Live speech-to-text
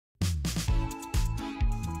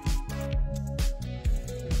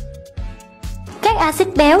Các axit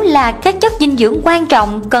béo là các chất dinh dưỡng quan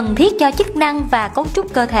trọng cần thiết cho chức năng và cấu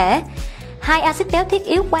trúc cơ thể. Hai axit béo thiết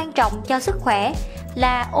yếu quan trọng cho sức khỏe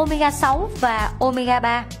là omega 6 và omega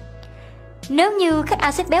 3. Nếu như các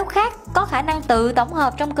axit béo khác có khả năng tự tổng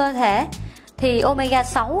hợp trong cơ thể thì omega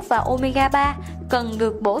 6 và omega 3 cần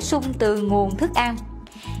được bổ sung từ nguồn thức ăn.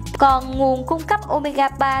 Còn nguồn cung cấp omega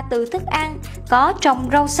 3 từ thức ăn có trong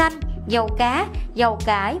rau xanh, dầu cá, dầu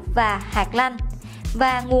cải và hạt lanh.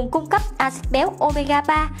 Và nguồn cung cấp axit béo omega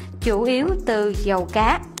 3 chủ yếu từ dầu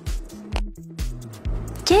cá.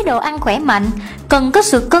 Chế độ ăn khỏe mạnh cần có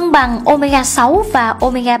sự cân bằng omega 6 và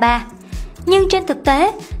omega 3. Nhưng trên thực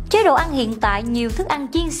tế, chế độ ăn hiện tại nhiều thức ăn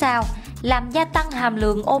chiên xào làm gia tăng hàm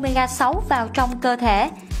lượng omega 6 vào trong cơ thể.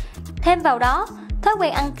 Thêm vào đó, thói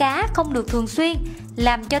quen ăn cá không được thường xuyên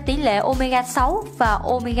làm cho tỷ lệ omega 6 và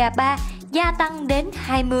omega 3 gia tăng đến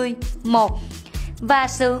 20:1. Và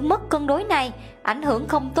sự mất cân đối này ảnh hưởng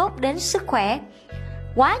không tốt đến sức khỏe.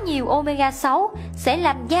 Quá nhiều omega 6 sẽ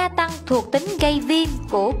làm gia tăng thuộc tính gây viêm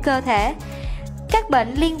của cơ thể. Các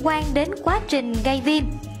bệnh liên quan đến quá trình gây viêm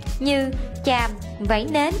như chàm, vảy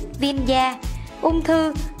nến, viêm da, ung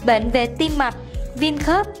thư, bệnh về tim mạch, viêm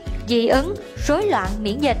khớp, dị ứng, rối loạn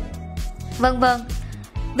miễn dịch, vân vân.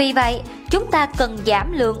 Vì vậy, chúng ta cần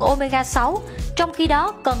giảm lượng omega 6, trong khi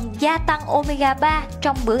đó cần gia tăng omega 3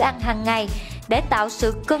 trong bữa ăn hàng ngày để tạo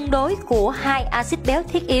sự cân đối của hai axit béo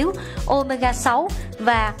thiết yếu omega 6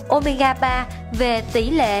 và omega 3 về tỷ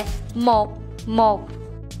lệ 1:1.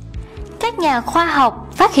 Các nhà khoa học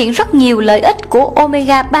phát hiện rất nhiều lợi ích của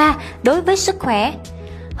omega 3 đối với sức khỏe.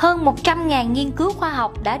 Hơn 100.000 nghiên cứu khoa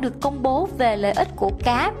học đã được công bố về lợi ích của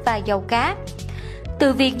cá và dầu cá.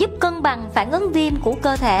 Từ việc giúp cân bằng phản ứng viêm của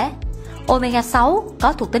cơ thể, omega 6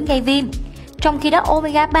 có thuộc tính gây viêm, trong khi đó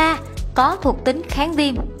omega 3 có thuộc tính kháng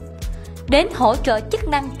viêm, đến hỗ trợ chức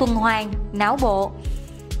năng tuần hoàn não bộ.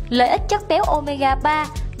 Lợi ích chất béo omega 3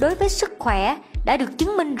 đối với sức khỏe đã được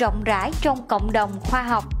chứng minh rộng rãi trong cộng đồng khoa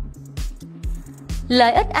học.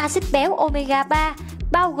 Lợi ích axit béo omega 3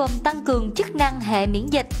 bao gồm tăng cường chức năng hệ miễn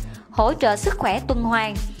dịch, hỗ trợ sức khỏe tuần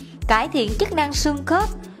hoàn, cải thiện chức năng xương khớp,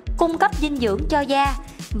 cung cấp dinh dưỡng cho da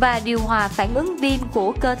và điều hòa phản ứng viêm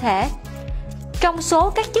của cơ thể. Trong số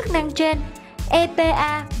các chức năng trên,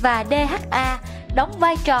 EPA và DHA đóng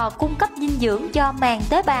vai trò cung cấp dinh dưỡng cho màng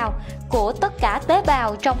tế bào của tất cả tế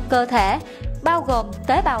bào trong cơ thể, bao gồm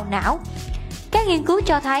tế bào não. Các nghiên cứu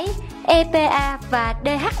cho thấy EPA và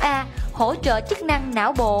DHA hỗ trợ chức năng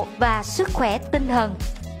não bộ và sức khỏe tinh thần.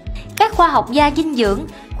 Các khoa học gia dinh dưỡng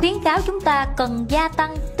khuyến cáo chúng ta cần gia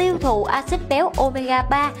tăng tiêu thụ axit béo omega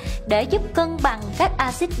 3 để giúp cân bằng các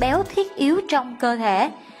axit béo thiết yếu trong cơ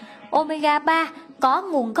thể. Omega 3 có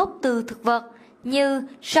nguồn gốc từ thực vật như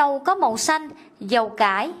rau có màu xanh, dầu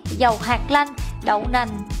cải, dầu hạt lanh, đậu nành,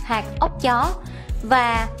 hạt óc chó,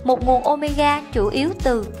 và một nguồn omega chủ yếu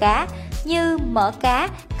từ cá như mỡ cá,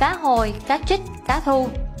 cá hồi, cá trích, cá thu.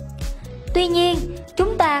 Tuy nhiên,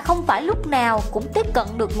 chúng ta không phải lúc nào cũng tiếp cận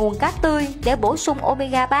được nguồn cá tươi để bổ sung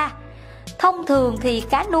omega 3. Thông thường thì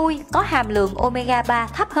cá nuôi có hàm lượng omega 3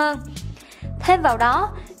 thấp hơn. Thêm vào đó,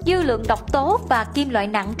 dư lượng độc tố và kim loại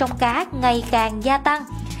nặng trong cá ngày càng gia tăng.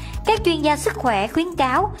 Các chuyên gia sức khỏe khuyến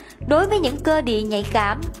cáo đối với những cơ địa nhạy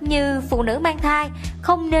cảm như phụ nữ mang thai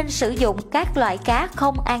không nên sử dụng các loại cá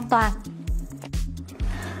không an toàn.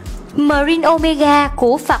 Marine Omega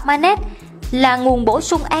của Phạc là nguồn bổ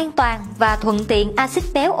sung an toàn và thuận tiện axit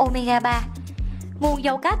béo omega 3. Nguồn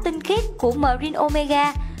dầu cá tinh khiết của Marine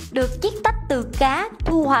Omega được chiết tách từ cá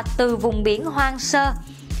thu hoạch từ vùng biển hoang sơ.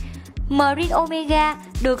 Marine Omega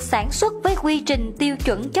được sản xuất với quy trình tiêu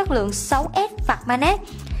chuẩn chất lượng 6S Phạc,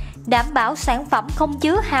 đảm bảo sản phẩm không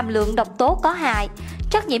chứa hàm lượng độc tố có hại,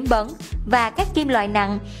 chất nhiễm bẩn và các kim loại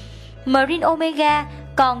nặng. Marine Omega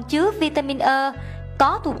còn chứa vitamin E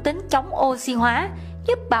có thuộc tính chống oxy hóa,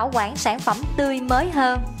 giúp bảo quản sản phẩm tươi mới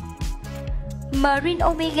hơn. Marine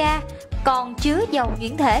Omega còn chứa dầu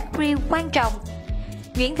nhuyễn thể krill quan trọng.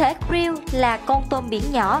 Nhuyễn thể krill là con tôm biển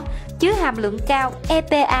nhỏ, chứa hàm lượng cao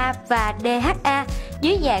EPA và DHA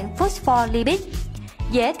dưới dạng phospholipid,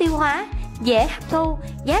 dễ tiêu hóa, dễ hấp thu,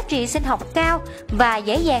 giá trị sinh học cao và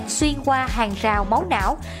dễ dàng xuyên qua hàng rào máu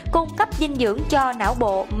não, cung cấp dinh dưỡng cho não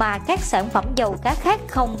bộ mà các sản phẩm dầu cá khác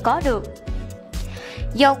không có được.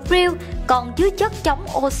 Dầu krill còn chứa chất chống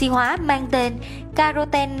oxy hóa mang tên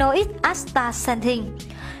carotenoid astaxanthin.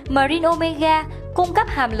 Marine Omega cung cấp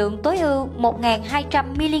hàm lượng tối ưu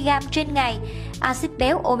 1.200mg trên ngày axit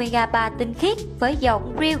béo omega 3 tinh khiết với dầu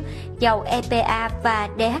krill, dầu EPA và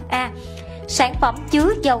DHA. Sản phẩm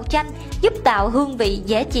chứa dầu chanh giúp tạo hương vị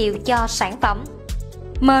dễ chịu cho sản phẩm.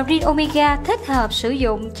 Marine Omega thích hợp sử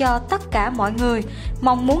dụng cho tất cả mọi người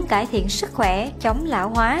mong muốn cải thiện sức khỏe, chống lão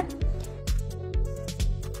hóa.